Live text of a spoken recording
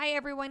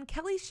everyone.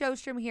 Kelly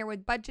Showstrom here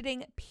with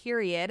Budgeting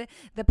Period,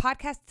 the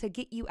podcast to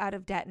get you out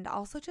of debt and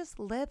also just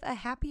live a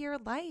happier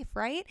life,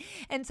 right?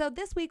 And so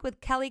this week with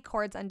Kelly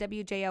Cords on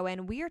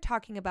WJON, we are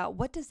talking about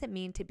what does it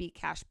mean to be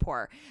cash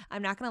poor.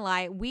 I'm not going to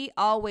lie, we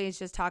always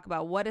just talk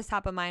about what is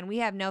top of mind. We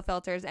have no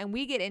filters and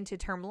we get into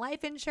term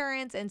life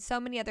insurance and so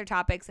many other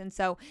topics. And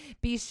so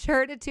be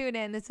sure to tune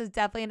in. This is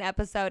definitely an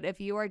episode if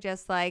you are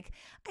just like,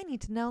 I need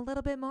to know a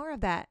little bit more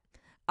of that.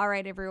 All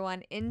right,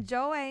 everyone,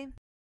 enjoy.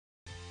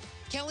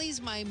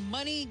 Kelly's my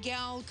money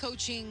gal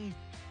coaching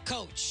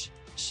coach.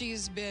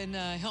 She's been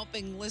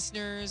helping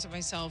listeners and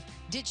myself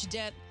ditch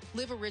debt,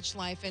 live a rich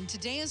life. And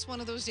today is one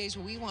of those days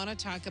where we want to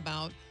talk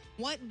about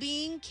what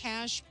being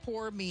cash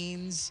poor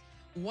means,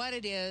 what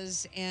it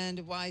is, and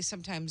why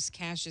sometimes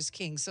cash is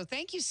king. So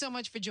thank you so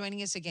much for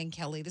joining us again,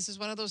 Kelly. This is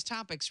one of those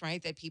topics,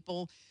 right, that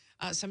people,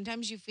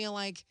 sometimes you feel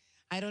like,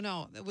 I don't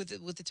know,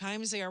 with the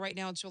times they are right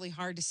now, it's really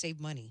hard to save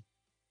money.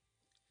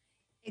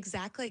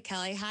 Exactly,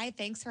 Kelly. Hi,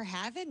 thanks for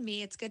having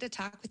me. It's good to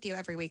talk with you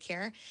every week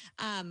here.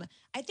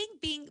 I think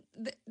being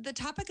the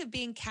topic of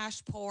being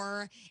cash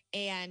poor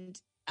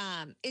and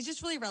is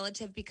just really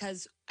relative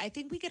because I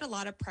think we get a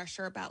lot of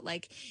pressure about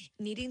like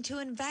needing to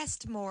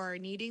invest more,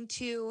 needing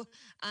to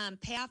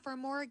pay off our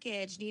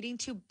mortgage, needing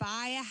to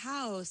buy a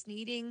house,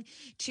 needing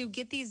to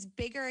get these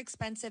bigger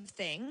expensive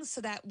things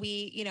so that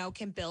we,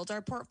 can build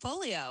our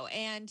portfolio.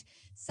 And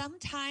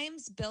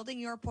sometimes building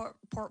your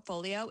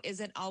portfolio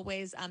isn't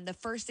always the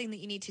first thing that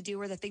you need to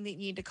do or the thing that you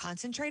need to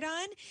concentrate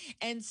on.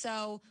 And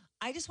so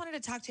I just wanted to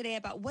talk today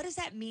about what does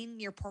that mean,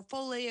 your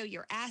portfolio,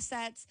 your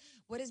assets?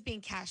 What does being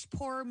cash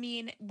poor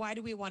mean? Why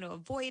do we want to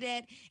avoid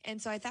it?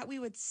 And so I thought we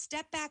would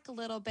step back a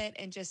little bit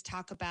and just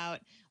talk about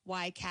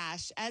why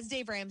cash, as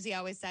Dave Ramsey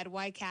always said,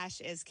 why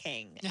cash is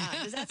king.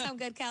 Does that sound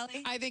good,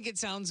 Kelly? I think it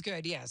sounds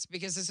good, yes,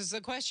 because this is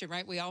the question,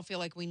 right? We all feel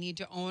like we need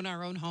to own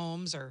our own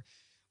homes or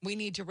we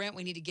need to rent,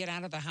 we need to get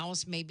out of the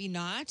house, maybe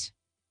not.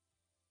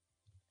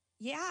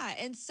 Yeah.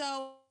 And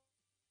so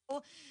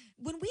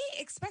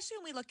especially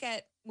when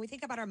we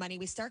think about our money,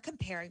 we start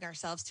comparing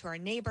ourselves to our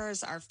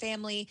neighbors, our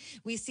family.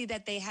 We see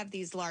that they have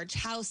these large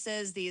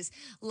houses, these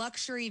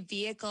luxury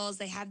vehicles,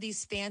 they have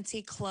these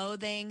fancy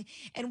clothing.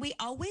 And we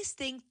always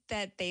think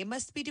that they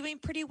must be doing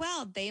pretty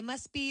well. They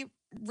must be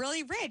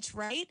really rich,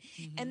 right?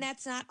 Mm-hmm. And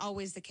that's not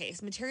always the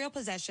case. Material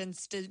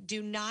possessions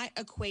do not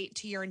equate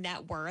to your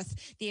net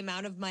worth, the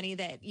amount of money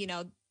that,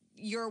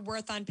 you're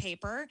worth on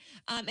paper.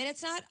 And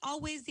it's not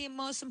always the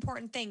most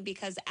important thing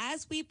because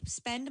as we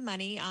spend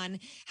money on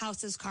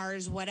houses,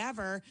 cars,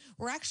 whatever,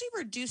 we're actually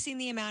reducing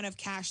the amount of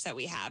cash that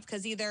we have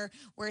because either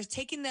we're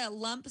taking the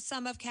lump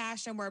sum of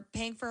cash and we're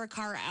paying for a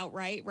car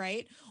outright,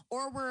 right?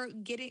 Or we're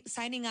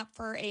signing up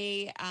for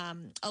a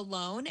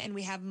loan and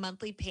we have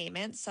monthly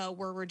payments. So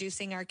we're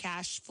reducing our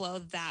cash flow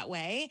that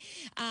way.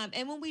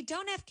 And when we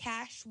don't have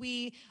cash,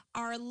 we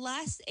are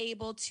less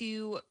able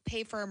to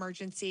pay for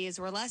emergencies.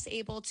 We're less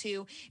able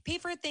to pay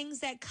for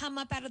things that come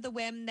up out of the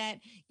whim that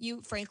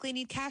you frankly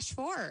need cash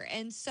for.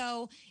 And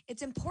so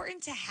it's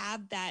important to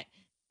have that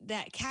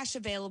cash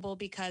available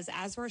because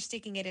as we're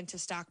sticking it into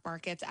stock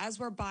markets, as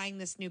we're buying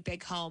this new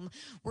big home,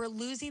 we're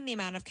losing the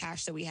amount of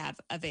cash that we have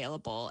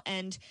available.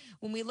 And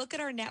when we look at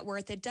our net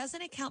worth, it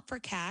doesn't account for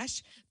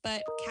cash,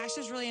 but cash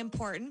is really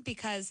important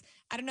because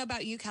I don't know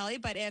about you, Kelly,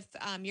 but if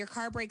your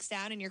car breaks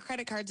down and your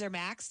credit cards are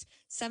maxed,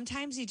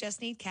 sometimes you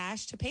just need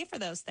cash to pay for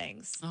those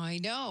things. I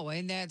know.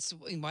 And that's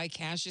why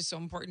cash is so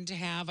important to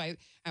have. I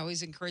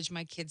always encourage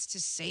my kids to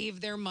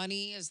save their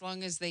money as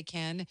long as they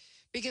can,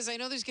 because I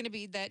know there's going to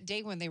be that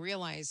day when they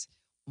realize,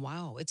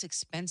 wow, it's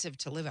expensive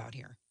to live out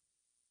here.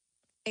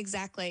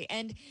 Exactly.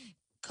 And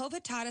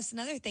COVID taught us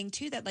another thing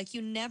too, that like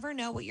you never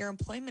know what your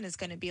employment is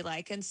going to be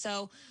like. And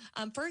so,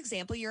 for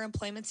example, your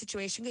employment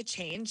situation could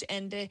change.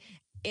 And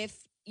if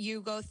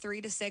you go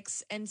 3 to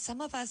 6, and some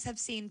of us have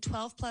seen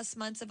 12 plus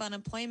months of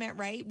unemployment,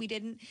 right?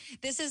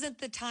 This isn't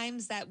the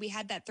times that we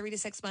had that 3 to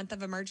 6 month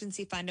of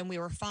emergency fund and we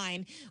were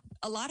fine.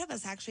 A lot of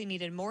us actually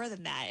needed more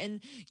than that.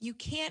 And you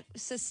can't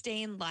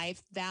sustain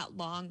life that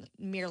long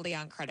merely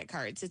on credit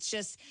cards. It's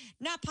just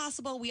not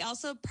possible. We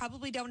also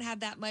probably don't have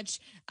that much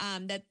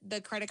that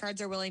the credit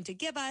cards are willing to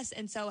give us.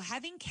 And so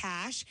having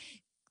cash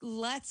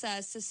lets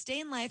us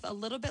sustain life a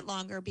little bit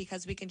longer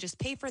because we can just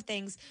pay for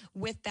things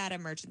with that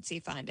emergency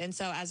fund. And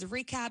so as a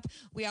recap,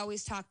 we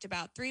always talked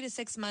about 3 to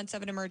 6 months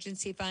of an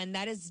emergency fund.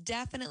 That is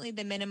definitely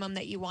the minimum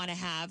that you want to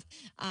have.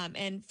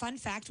 And fun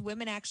fact,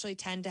 women actually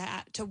tend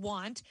to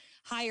want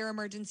higher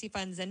emergency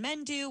funds than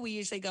men do. We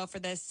usually go for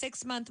the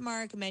 6-month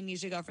mark. Men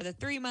usually go for the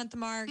 3-month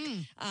mark.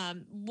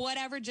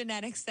 Whatever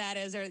genetics that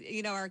is, or,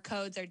 our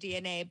codes, our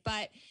DNA.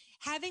 But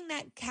having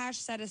that cash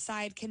set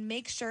aside can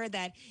make sure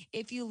that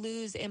if you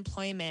lose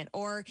employment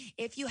or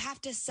if you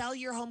have to sell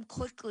your home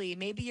quickly,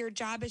 maybe your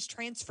job is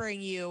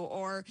transferring you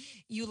or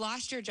you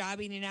lost your job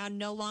and you're now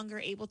no longer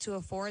able to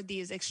afford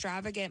these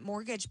extravagant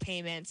mortgage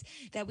payments,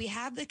 that we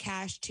have the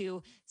cash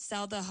to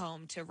sell the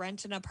home, to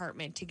rent an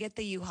apartment, to get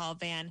the U-Haul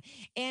van.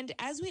 And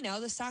as we know,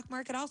 the stock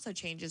market also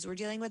changes. We're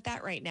dealing with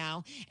that right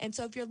now. And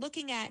so if you're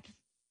looking at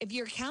if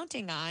you're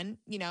counting on,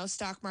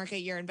 stock market,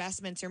 your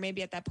investments, or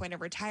maybe at that point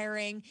of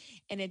retiring,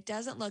 and it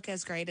doesn't look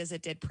as great as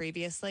it did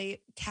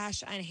previously,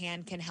 cash on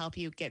hand can help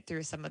you get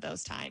through some of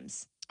those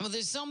times. Well,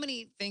 there's so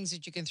many things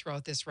that you can throw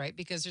at this, right?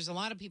 Because there's a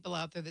lot of people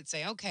out there that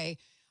say, okay,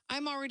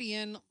 I'm already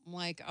in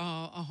like a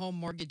home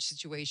mortgage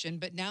situation,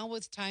 but now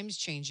with times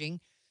changing,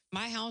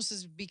 my house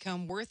has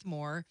become worth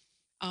more.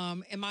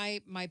 And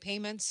my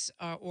payments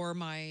or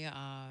my,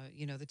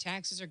 the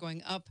taxes are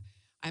going up.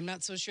 I'm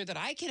not so sure that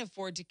I can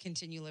afford to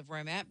continue live where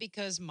I'm at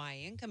because my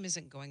income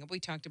isn't going up.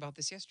 We talked about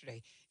this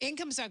yesterday.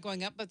 Income's not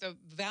going up, but the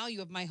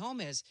value of my home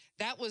is.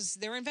 That was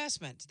their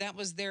investment. That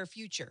was their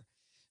future.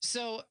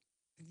 So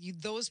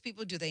those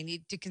people, do they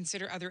need to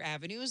consider other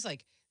avenues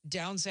like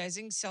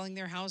downsizing, selling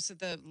their house at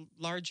the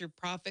larger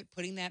profit,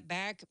 putting that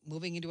back,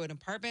 moving into an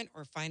apartment,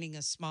 or finding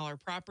a smaller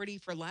property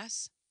for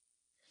less?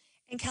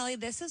 And Kelly,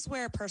 this is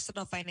where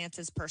personal finance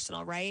is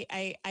personal, right?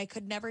 I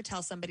could never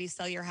tell somebody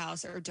sell your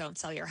house or don't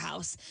sell your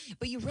house,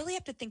 but you really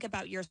have to think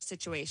about your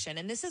situation.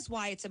 And this is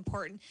why it's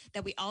important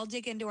that we all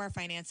dig into our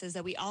finances,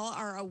 that we all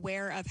are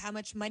aware of how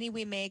much money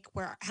we make,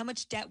 how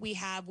much debt we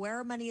have, where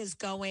our money is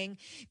going,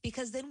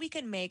 because then we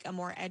can make a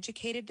more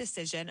educated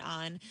decision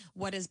on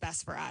what is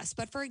best for us.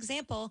 But for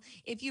example,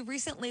 if you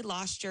recently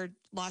lost your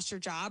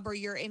job or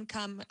your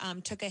income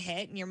took a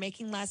hit and you're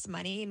making less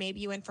money, maybe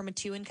you went from a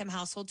 2-income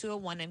household to a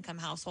 1-income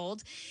household,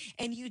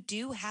 and you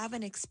do have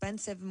an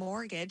expensive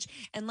mortgage,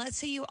 and let's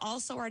say you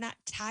also are not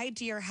tied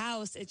to your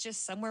house, it's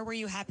just somewhere where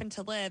you happen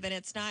to live, and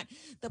it's not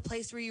the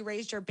place where you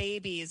raised your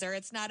babies, or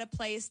it's not a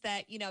place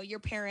that your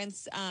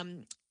parents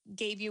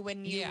gave you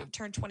when you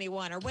turned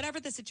 21, or whatever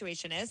the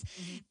situation is,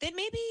 then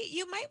maybe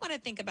you might want to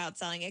think about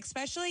selling,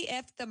 especially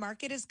if the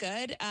market is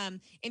good.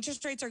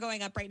 Interest rates are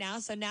going up right now,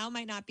 so now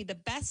might not be the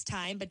best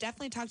time, but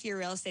definitely talk to your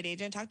real estate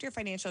agent, talk to your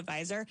financial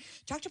advisor,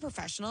 talk to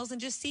professionals,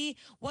 and just see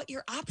what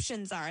your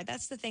options are.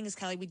 That's the thing is,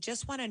 Kelly, we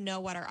just want to know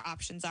what our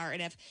options are.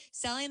 And if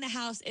selling the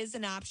house is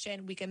an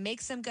option, we can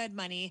make some good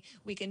money.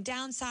 We can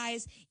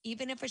downsize,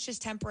 even if it's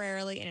just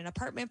temporarily in an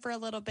apartment for a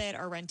little bit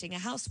or renting a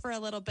house for a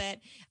little bit.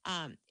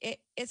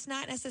 It's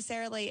not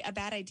necessarily a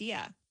bad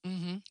idea.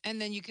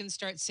 And then you can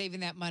start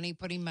saving that money,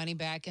 putting money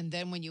back. And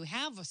then when you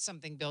have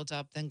something built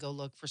up, then go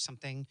look for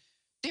something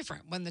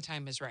different when the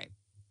time is right.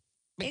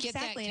 But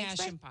Exactly. Get that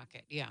cash in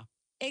pocket. Yeah.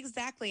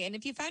 Exactly. And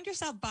if you found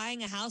yourself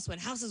buying a house when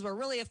houses were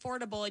really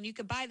affordable and you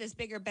could buy this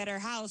bigger, better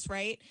house,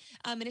 right?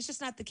 And it's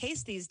just not the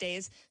case these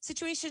days.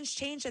 Situations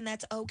change, and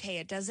that's okay.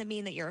 It doesn't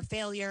mean that you're a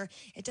failure.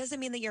 It doesn't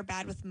mean that you're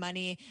bad with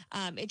money.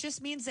 It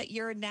just means that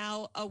you're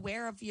now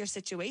aware of your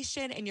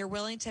situation and you're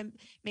willing to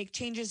make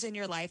changes in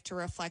your life to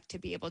reflect to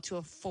be able to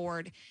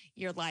afford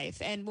your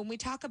life. And when we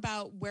talk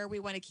about where we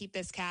want to keep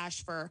this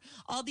cash for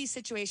all these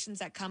situations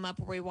that come up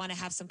where we want to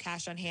have some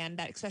cash on hand,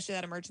 that especially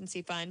that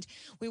emergency fund,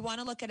 we want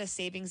to look at a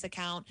savings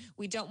account.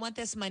 We don't want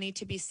this money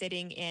to be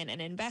sitting in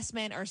an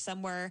investment or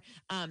somewhere.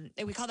 And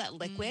we call that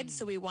liquid.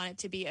 So we want it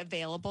to be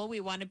available. We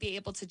want to be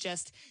able to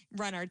just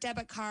run our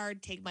debit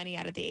card, take money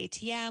out of the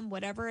ATM,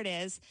 whatever it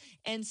is.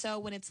 And so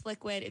when it's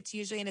liquid, it's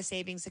usually in a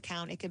savings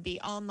account. It could be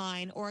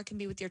online or it can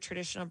be with your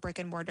traditional brick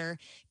and mortar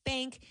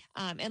bank.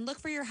 And look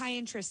for your high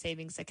interest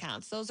savings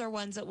accounts. Those are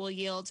ones that will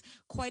yield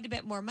quite a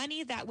bit more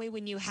money. That way,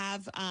 when you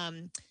have,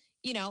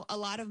 a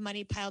lot of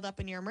money piled up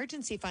in your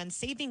emergency fund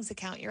savings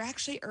account, you're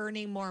actually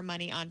earning more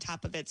money on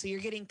top of it. So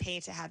you're getting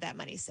paid to have that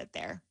money sit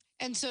there.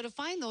 And so to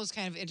find those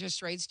kind of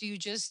interest rates, do you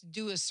just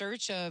do a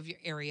search of your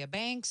area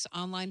banks,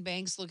 online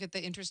banks, look at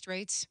the interest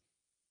rates?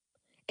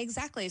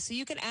 Exactly. So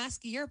you can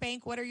ask your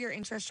bank, what are your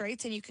interest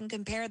rates? And you can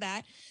compare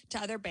that to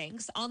other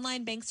banks.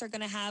 Online banks are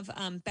going to have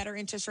better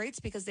interest rates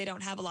because they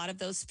don't have a lot of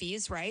those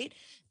fees, right?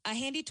 A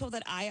handy tool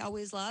that I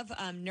always love,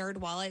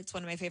 NerdWallet. It's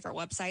one of my favorite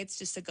websites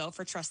just to go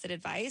for trusted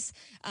advice.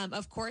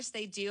 Of course,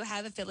 they do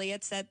have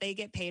affiliates that they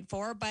get paid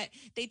for, but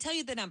they tell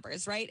you the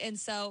numbers, right? And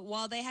so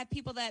while they have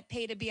people that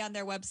pay to be on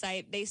their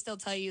website, they still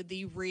tell you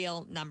the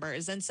real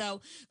numbers. And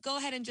so go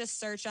ahead and just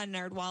search on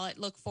NerdWallet,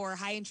 look for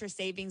high interest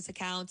savings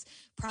accounts,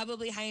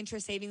 probably high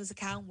interest savings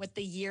account with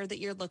the year that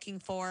you're looking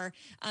for.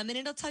 And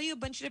it'll tell you a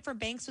bunch of different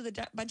banks with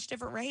a bunch of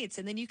different rates.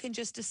 And then you can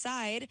just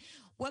decide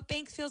what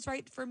bank feels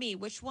right for me?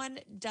 Which one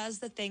does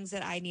the things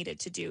that I need it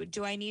to do?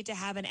 Do I need to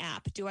have an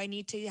app? Do I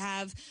need to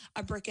have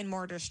a brick and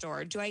mortar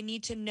store? Do I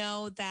need to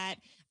know that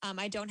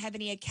I don't have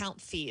any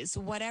account fees?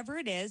 Whatever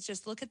it is,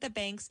 just look at the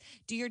banks,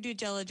 do your due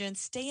diligence,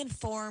 stay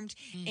informed,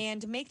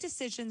 and make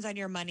decisions on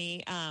your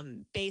money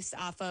based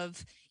off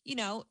of,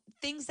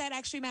 things that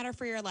actually matter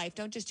for your life.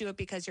 Don't just do it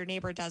because your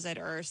neighbor does it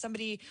or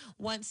somebody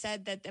once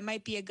said that it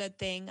might be a good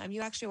thing.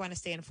 You actually want to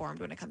stay informed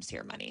when it comes to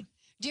your money.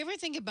 Do you ever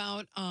think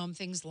about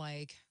things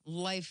like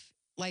life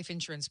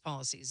insurance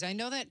policies? I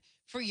know that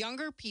for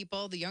younger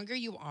people, the younger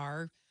you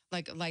are,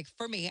 like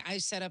for me, I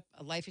set up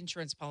life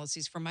insurance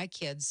policies for my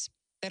kids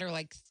that are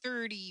like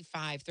 $35,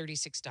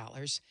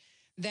 $36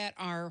 that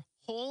are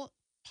whole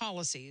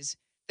policies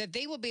that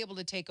they will be able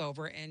to take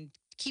over and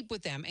keep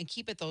with them and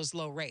keep at those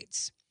low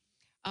rates.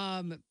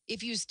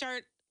 If you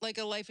start like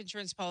a life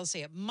insurance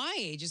policy at my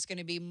age, it's going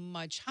to be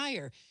much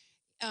higher.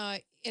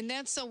 and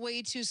that's a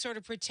way to sort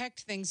of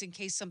protect things in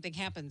case something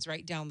happens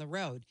right down the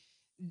road.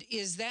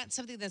 Is that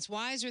something that's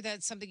wise, or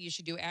that's something you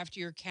should do after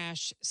your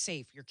cash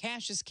safe? Your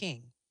cash is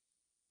king.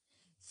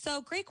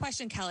 So great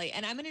question, Kelly.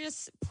 And I'm going to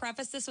just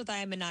preface this with I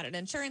am not an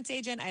insurance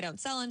agent. I don't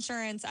sell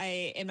insurance.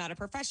 I am not a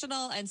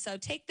professional. And so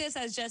take this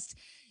as just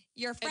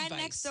your friend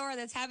Advice. next door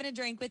that's having a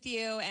drink with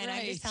you. And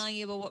I'm just Right. telling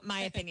you what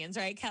my opinions,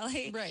 right,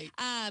 Kelly? Right.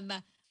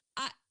 I,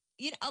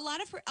 a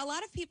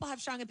lot of people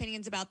have strong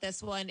opinions about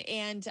this one.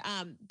 And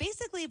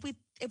basically,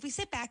 if we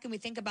sit back and we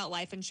think about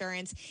life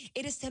insurance,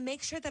 it is to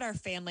make sure that our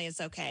family is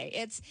okay.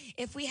 It's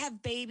if we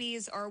have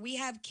babies or we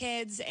have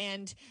kids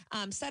and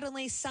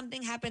suddenly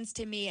something happens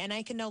to me and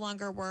I can no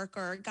longer work,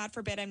 or God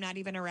forbid, I'm not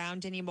even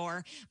around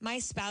anymore, my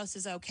spouse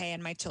is okay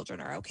and my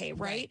children are okay,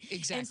 right?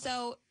 Exactly. And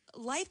so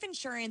life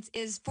insurance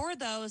is for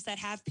those that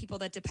have people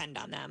that depend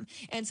on them.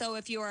 And so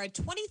if you are a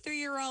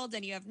 23-year-old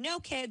and you have no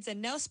kids and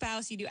no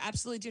spouse, you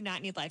absolutely do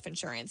not need life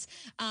insurance.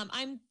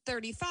 I'm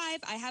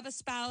 35. I have a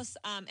spouse,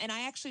 and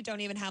I actually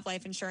don't even have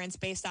life insurance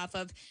based off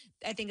of,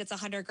 I think it's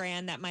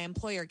 $100,000 that my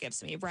employer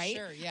gives me, right?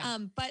 Sure, yeah.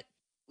 But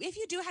if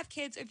you do have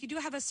kids, if you do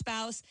have a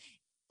spouse,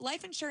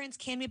 life insurance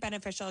can be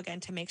beneficial, again,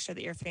 to make sure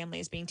that your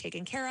family is being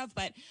taken care of,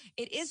 but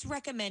it is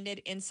recommended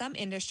in some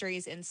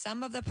industries, in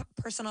some of the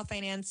personal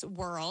finance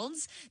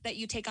worlds, that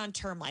you take on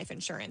term life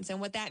insurance.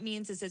 And what that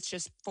means is it's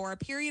just for a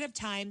period of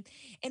time,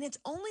 and it's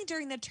only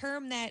during the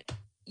term that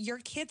your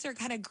kids are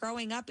kind of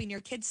growing up and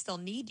your kids still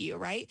need you,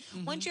 right?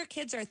 Mhm. Once your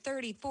kids are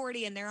 30,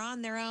 40, and they're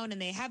on their own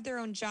and they have their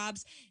own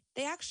jobs,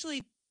 they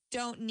actually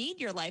don't need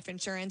your life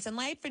insurance. And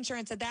life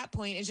insurance at that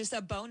point is just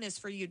a bonus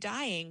for you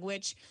dying,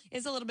 which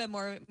is a little bit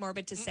more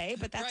morbid to say,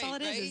 but that's all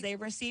it is they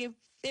receive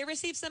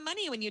some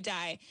money when you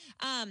die.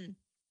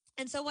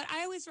 And so what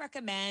I always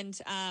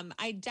recommend,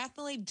 I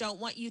definitely don't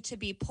want you to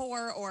be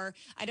poor, or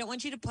I don't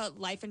want you to put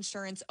life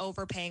insurance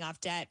over paying off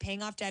debt.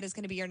 Paying off debt is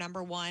going to be your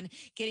number one.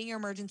 Getting your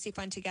emergency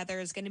fund together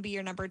is going to be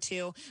your number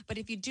two. But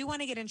if you do want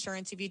to get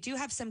insurance, if you do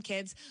have some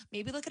kids,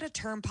 maybe look at a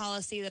term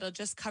policy that'll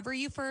just cover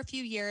you for a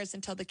few years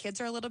until the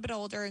kids are a little bit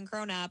older and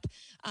grown up.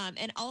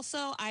 And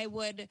also I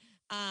would,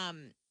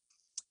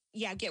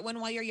 get one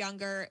while you're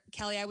younger.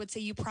 Kelly, I would say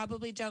you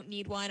probably don't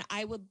need one.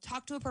 I would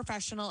talk to a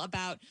professional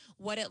about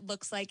what it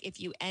looks like if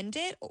you end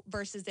it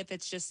versus if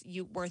it's just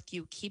worth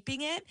you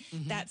keeping it.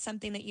 Mhm. That's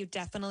something that you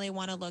definitely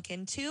want to look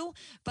into.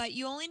 But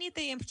you only need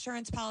the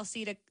insurance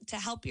policy to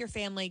help your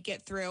family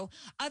get through.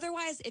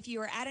 Otherwise, if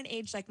you are at an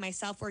age like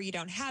myself where you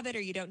don't have it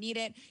or you don't need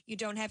it, you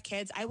don't have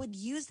kids, I would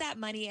use that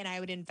money and I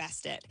would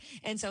invest it.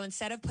 And so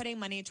instead of putting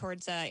money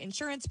towards an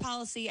insurance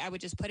policy, I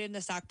would just put it in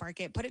the stock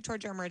market, put it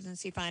towards your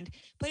emergency fund,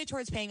 put it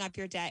towards paying off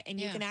your debt, and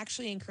you can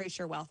actually increase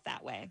your wealth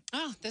that way.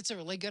 Oh, that's a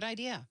really good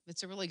idea.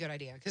 It's a really good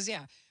idea. Because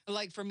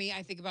like for me,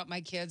 I think about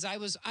my kids. I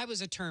was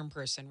a term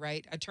person,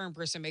 right? A term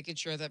person, making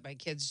sure that my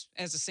kids,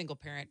 as a single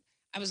parent,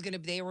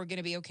 they were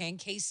gonna be okay in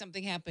case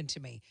something happened to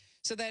me.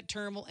 So that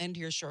term will end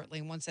here shortly.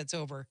 And once that's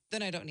over,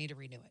 then I don't need to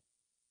renew it.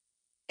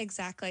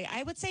 Exactly.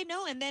 I would say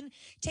no. And then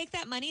take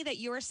that money that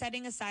you are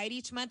setting aside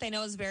each month. I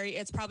know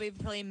it's probably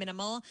really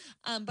minimal,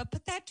 but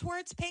put that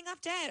towards paying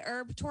off debt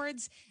or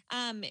towards,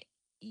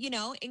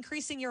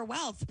 increasing your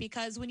wealth,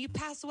 because when you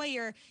pass away,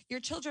 your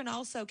children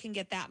also can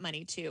get that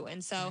money too.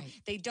 And so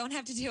they don't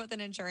have to deal with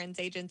an insurance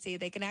agency.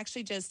 They can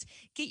actually just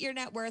get your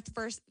net worth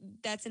first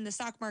that's in the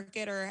stock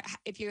market, or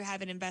if you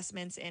have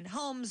investments in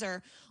homes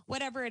or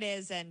whatever it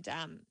is. And,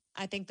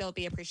 I think they'll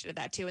be appreciative of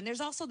that too. And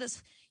there's also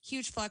this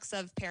huge flux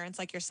of parents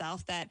like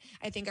yourself that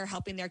I think are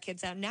helping their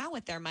kids out now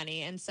with their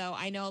money. And so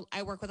I know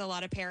I work with a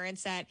lot of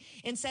parents that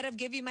instead of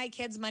giving my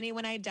kids money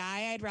when I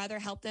die, I'd rather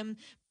help them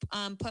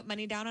put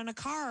money down on a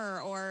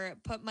car or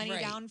put money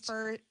down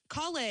for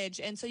college.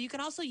 And so you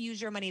can also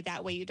use your money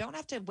that way. You don't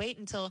have to wait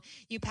until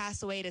you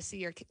pass away to see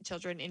your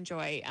children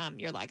enjoy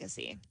your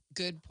legacy.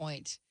 Good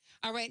point.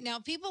 All right. Now,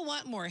 people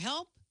want more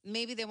help.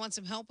 Maybe they want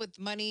some help with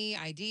money,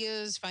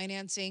 ideas,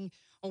 financing.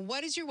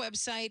 What is your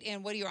website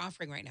and what are you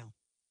offering right now?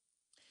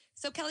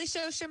 So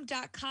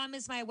KellyShowstrom.com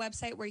is my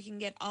website where you can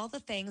get all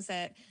the things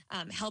that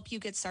help you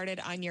get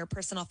started on your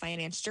personal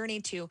finance journey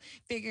to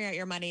figuring out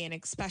your money and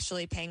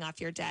especially paying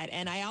off your debt.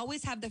 And I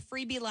always have the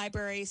freebie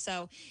library.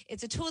 So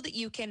it's a tool that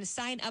you can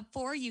sign up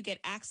for. You get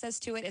access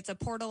to it. It's a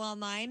portal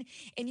online,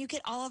 and you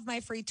get all of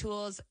my free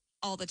tools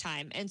all the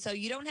time. And so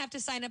you don't have to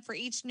sign up for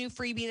each new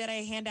freebie that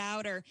I hand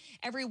out or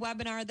every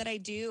webinar that I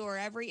do or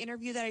every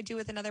interview that I do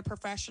with another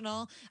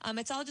professional.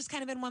 It's all just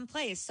kind of in one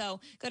place.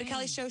 So go to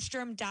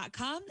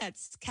KellyShowstrom.com.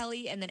 That's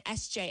Kelly and then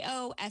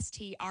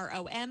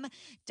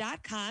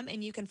SJOSTROM.com.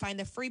 And you can find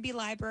the freebie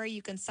library.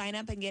 You can sign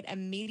up and get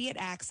immediate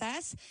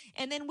access.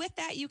 And then with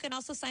that, you can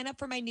also sign up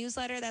for my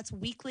newsletter. That's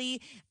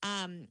weekly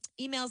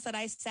emails that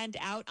I send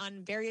out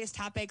on various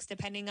topics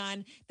depending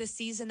on the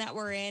season that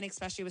we're in,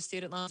 especially with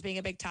student loans being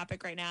a big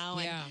topic right now.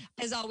 And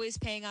as always,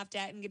 paying off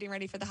debt and getting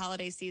ready for the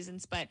holiday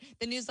seasons. But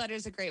the newsletter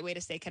is a great way to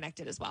stay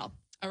connected as well.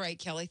 All right,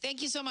 Kelly.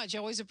 Thank you so much. I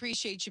always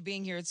appreciate you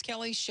being here. It's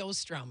Kelly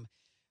Showstrom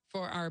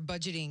for our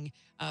budgeting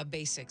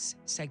basics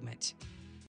segment.